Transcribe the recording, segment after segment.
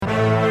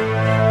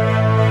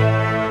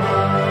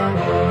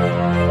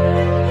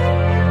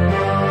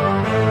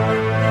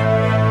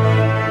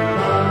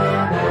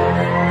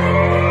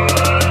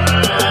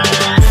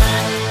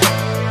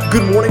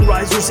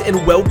Risers,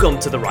 and welcome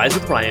to the Rise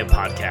with Ryan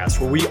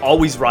podcast, where we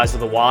always rise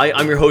with a Y.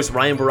 I'm your host,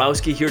 Ryan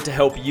Borowski, here to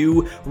help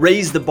you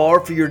raise the bar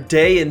for your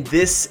day, and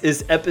this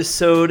is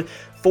episode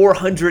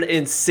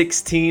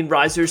 416.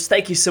 Risers,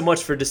 thank you so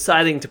much for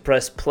deciding to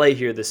press play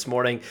here this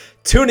morning,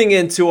 tuning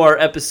into our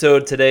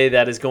episode today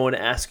that is going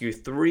to ask you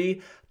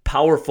three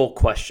powerful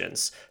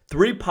questions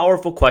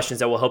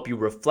that will help you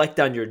reflect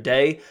on your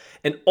day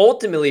and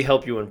ultimately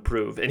help you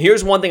improve. And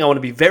here's one thing I want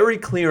to be very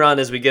clear on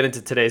as we get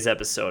into today's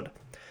episode.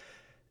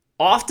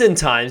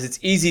 Oftentimes, it's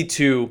easy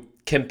to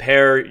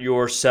compare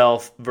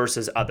yourself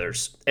versus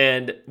others.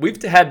 And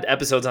we've had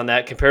episodes on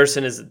that.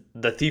 Comparison is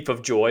the thief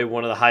of joy,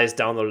 one of the highest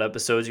downloaded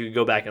episodes. You can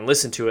go back and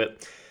listen to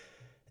it.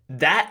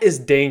 That is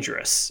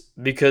dangerous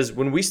because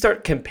when we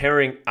start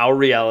comparing our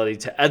reality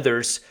to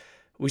others,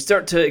 we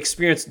start to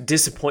experience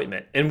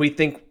disappointment and we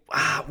think,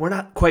 we're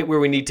not quite where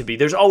we need to be.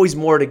 There's always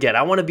more to get.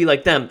 I want to be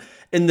like them.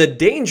 And the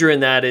danger in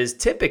that is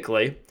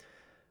typically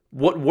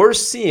what we're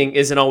seeing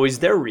isn't always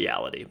their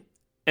reality.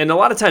 And a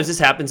lot of times this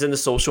happens in the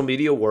social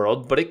media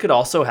world, but it could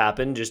also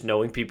happen just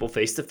knowing people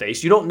face to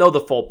face. You don't know the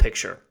full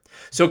picture.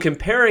 So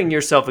comparing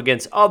yourself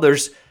against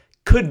others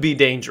could be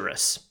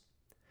dangerous.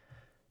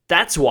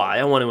 That's why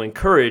I want to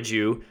encourage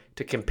you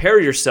to compare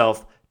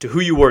yourself to who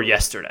you were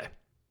yesterday.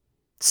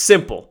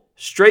 Simple,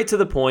 straight to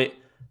the point.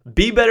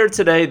 Be better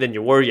today than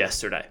you were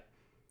yesterday.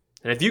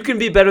 And if you can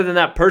be better than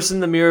that person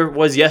in the mirror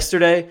was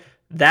yesterday,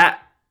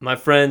 that, my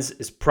friends,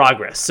 is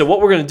progress. So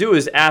what we're going to do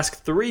is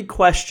ask three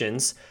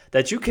questions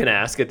that you can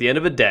ask at the end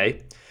of a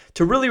day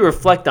to really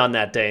reflect on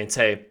that day and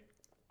say,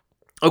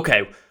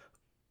 okay,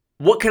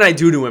 what can I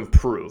do to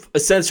improve?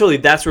 Essentially,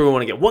 that's where we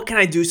want to get. What can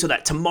I do so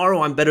that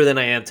tomorrow I'm better than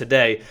I am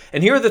today?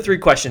 And here are the three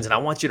questions, and I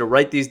want you to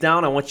write these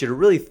down. I want you to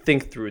really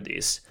think through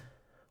these.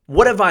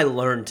 What have I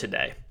learned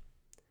today?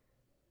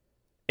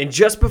 And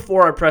just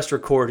before I pressed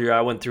record here,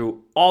 I went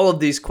through all of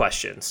these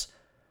questions.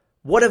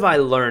 What have I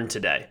learned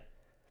today?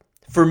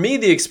 For me,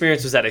 the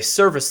experience was at a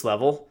surface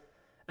level,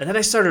 and then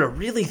I started to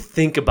really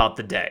think about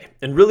the day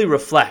and really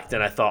reflect,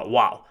 and I thought,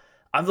 wow,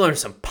 I've learned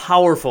some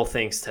powerful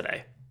things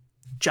today.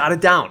 Jot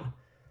it down.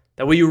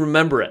 That way you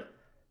remember it.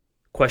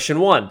 Question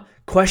 1.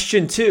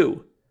 Question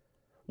 2.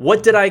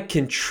 What did I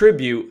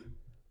contribute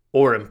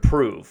or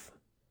improve?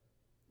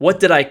 What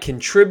did I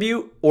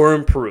contribute or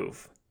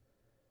improve?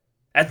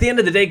 At the end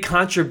of the day,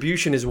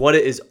 contribution is what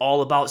it is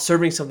all about,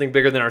 serving something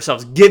bigger than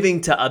ourselves, giving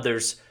to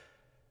others.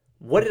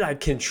 What did I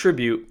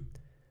contribute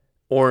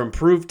or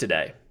improve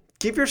today?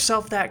 Give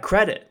yourself that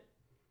credit.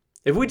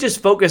 If we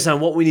just focus on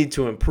what we need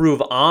to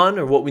improve on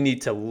or what we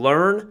need to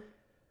learn,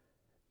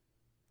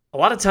 a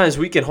lot of times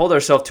we can hold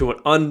ourselves to an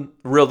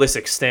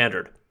unrealistic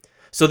standard.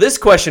 So this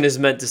question is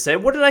meant to say,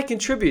 what did I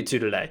contribute to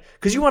today?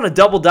 Because you want to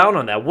double down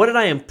on that. What did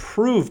I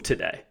improve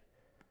today?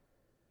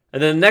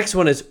 And then the next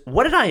one is,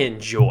 what did I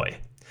enjoy?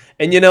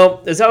 And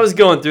as I was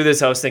going through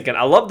this, I was thinking,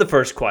 I love the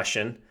first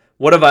question.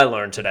 What have I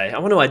learned today? I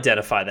want to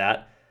identify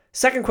that.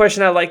 Second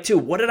question I like too,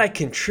 what did I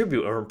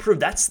contribute or improve?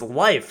 That's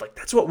life.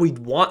 That's what we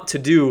want to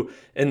do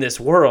in this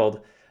world.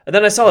 And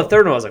then I saw the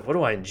third one. I was like, what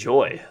do I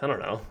enjoy? I don't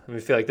know. I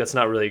feel like that's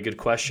not really a good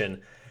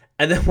question.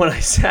 And then when I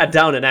sat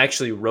down and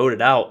actually wrote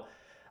it out,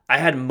 I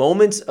had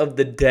moments of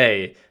the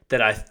day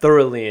that I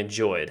thoroughly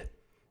enjoyed.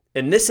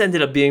 And this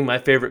ended up being my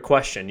favorite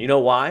question. You know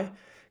why?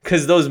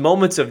 Because those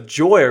moments of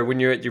joy are when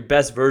you're at your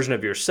best version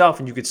of yourself,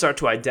 and you can start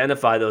to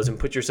identify those and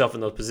put yourself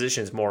in those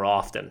positions more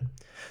often.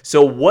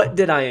 So what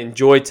did I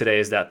enjoy today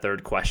is that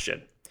third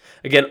question.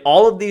 Again,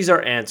 all of these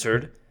are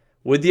answered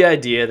with the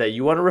idea that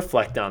you want to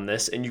reflect on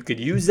this, and you could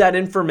use that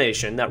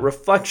information, that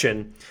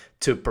reflection,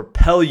 to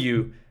propel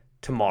you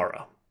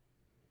tomorrow.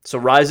 So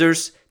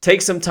risers,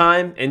 take some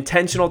time,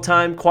 intentional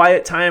time,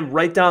 quiet time,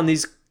 write down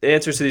these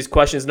answers to these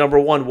questions. Number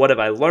 1, what have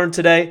I learned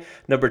today?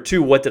 Number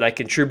 2, what did I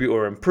contribute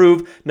or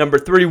improve? Number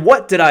 3,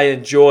 what did I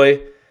enjoy?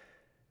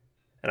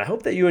 And I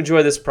hope that you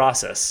enjoy this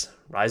process.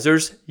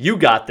 Risers, you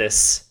got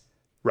this.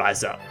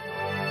 Rise up.